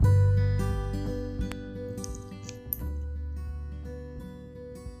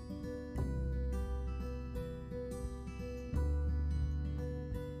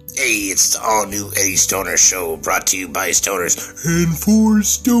Hey, it's the all-new Eddie Stoner Show, brought to you by Stoners. And for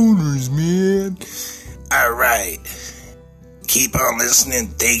Stoners, man. Alright. Keep on listening.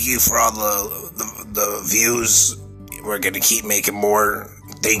 Thank you for all the views. We're going to keep making more.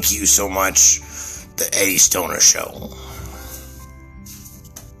 Thank you so much. The Eddie Stoner Show.